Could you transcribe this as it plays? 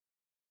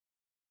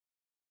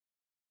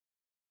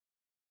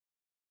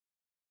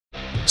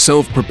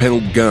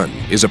Self-propelled gun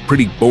is a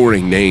pretty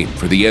boring name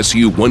for the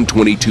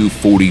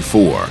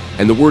SU-122-44,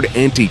 and the word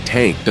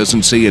anti-tank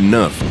doesn't say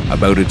enough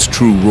about its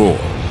true role.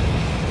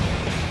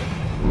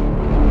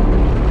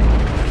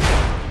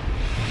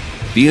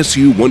 The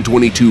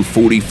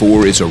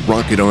SU-122-44 is a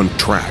rocket on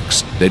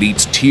tracks that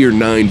eats Tier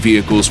 9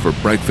 vehicles for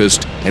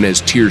breakfast and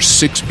has Tier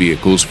 6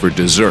 vehicles for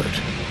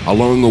dessert. A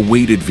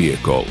long-awaited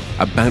vehicle,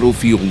 a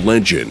battlefield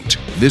legend,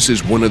 this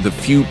is one of the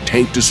few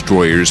tank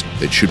destroyers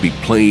that should be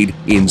played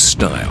in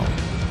style.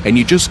 And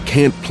you just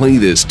can't play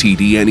this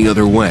TD any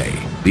other way.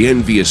 The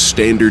envious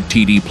standard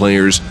TD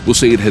players will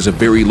say it has a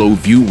very low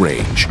view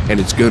range, and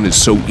its gun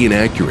is so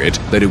inaccurate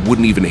that it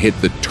wouldn't even hit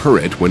the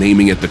turret when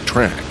aiming at the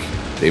track.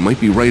 They might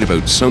be right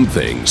about some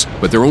things,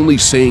 but they're only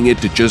saying it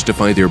to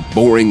justify their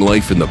boring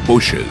life in the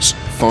bushes,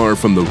 far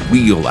from the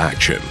real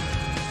action.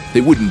 They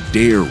wouldn't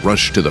dare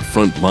rush to the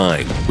front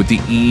line with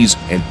the ease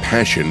and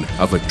passion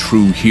of a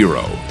true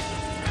hero.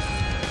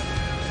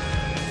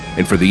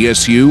 And for the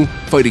SU,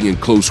 fighting in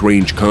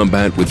close-range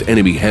combat with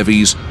enemy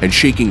heavies and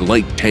shaking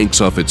light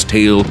tanks off its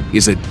tail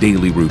is a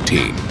daily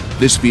routine.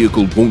 This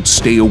vehicle won't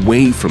stay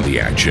away from the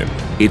action.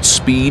 Its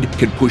speed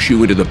can push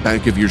you into the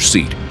back of your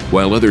seat.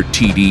 While other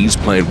TDs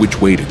plan which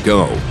way to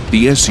go,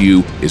 the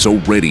SU is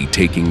already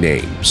taking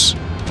names.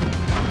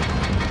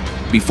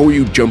 Before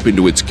you jump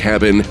into its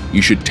cabin,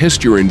 you should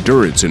test your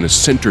endurance in a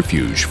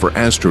centrifuge for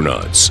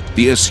astronauts.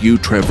 The SU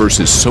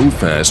traverses so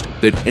fast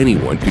that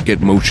anyone could get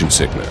motion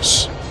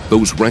sickness.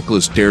 Those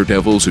reckless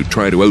daredevils who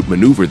try to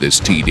outmaneuver this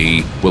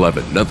TD will have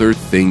another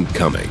thing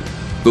coming.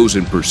 Those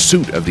in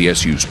pursuit of the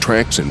SU's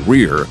tracks and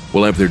rear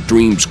will have their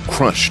dreams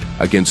crushed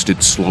against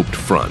its sloped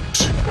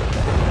front.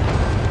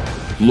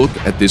 Look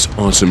at this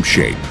awesome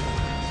shape.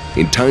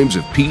 In times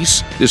of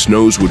peace, this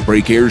nose would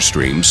break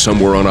airstreams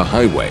somewhere on a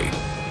highway.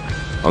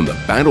 On the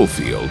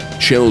battlefield,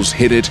 shells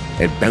hit it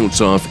and bounce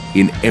off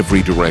in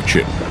every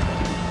direction.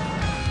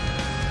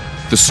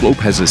 The slope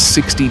has a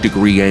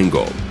 60-degree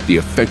angle. The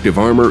effective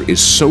armor is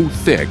so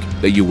thick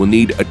that you will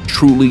need a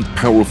truly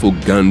powerful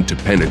gun to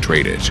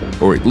penetrate it,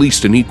 or at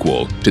least an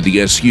equal to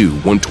the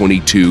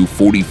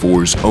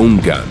SU-122-44's own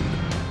gun.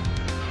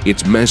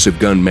 Its massive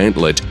gun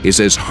mantlet is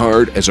as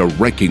hard as a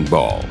wrecking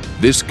ball.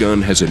 This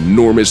gun has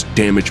enormous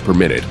damage per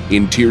minute.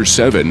 In Tier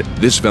 7,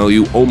 this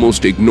value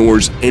almost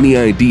ignores any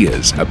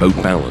ideas about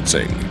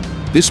balancing.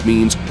 This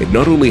means it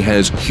not only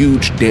has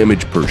huge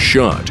damage per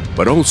shot,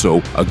 but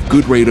also a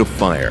good rate of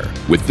fire.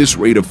 With this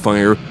rate of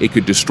fire, it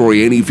could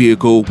destroy any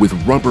vehicle with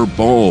rubber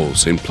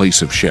balls in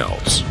place of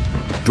shells.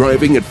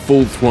 Driving at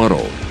full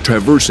throttle,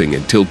 traversing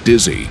until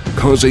dizzy,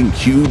 causing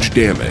huge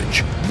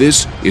damage.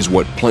 This is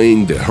what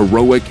playing the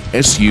heroic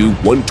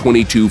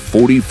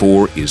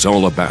SU-122-44 is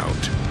all about.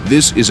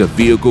 This is a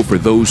vehicle for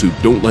those who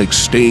don't like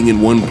staying in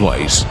one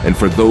place, and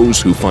for those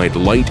who find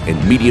light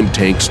and medium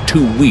tanks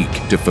too weak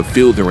to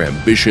fulfill their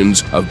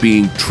ambitions of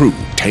being true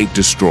tank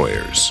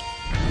destroyers.